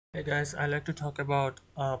Hey guys, I like to talk about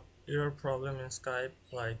your problem in Skype.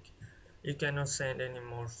 Like, you cannot send any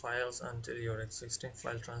more files until your existing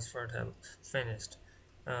file transfer have finished.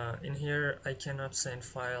 In here, I cannot send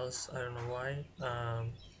files. I don't know why,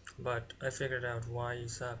 but I figured out why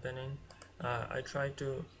it's happening. I try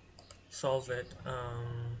to solve it.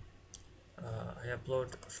 I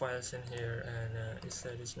upload files in here, and it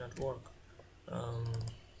said it's not work. Um,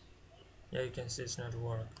 yeah, you can see it's not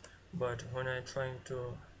work. But when I trying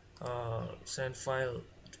to send file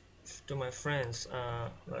to my friends,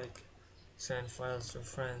 like send files to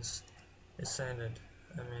friends, it send it.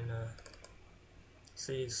 I mean,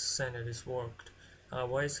 see, send it is worked.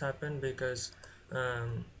 Why it's happened? Because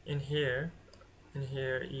in here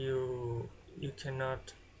you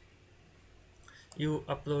cannot, you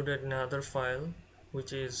uploaded another file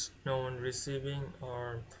which is no one receiving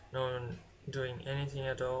or no one doing anything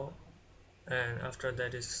at all, and after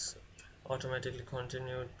that is automatically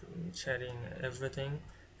continued chatting everything,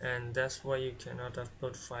 and that's why you cannot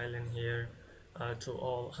upload file in here to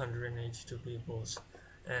all 182 peoples.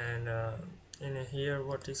 And in here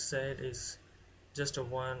what is said is just a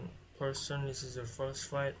one person, this is your first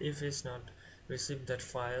file. If it's not received that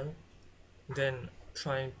file, then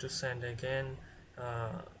trying to send again,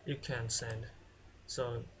 you can't send.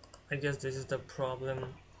 So I guess this is the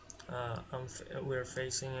problem we're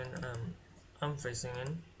facing in, I'm facing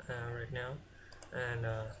in right now. And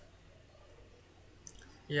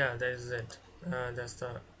yeah, that is it. That's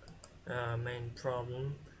the main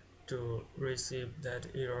problem, to receive that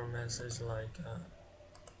error message like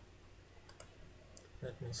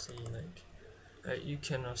let me see, like you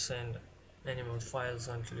cannot send any more files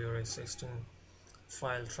until your existing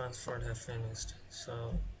file transfer have finished.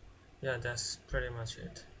 So yeah, that's pretty much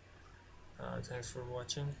it. Thanks for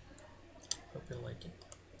watching, hope you like it.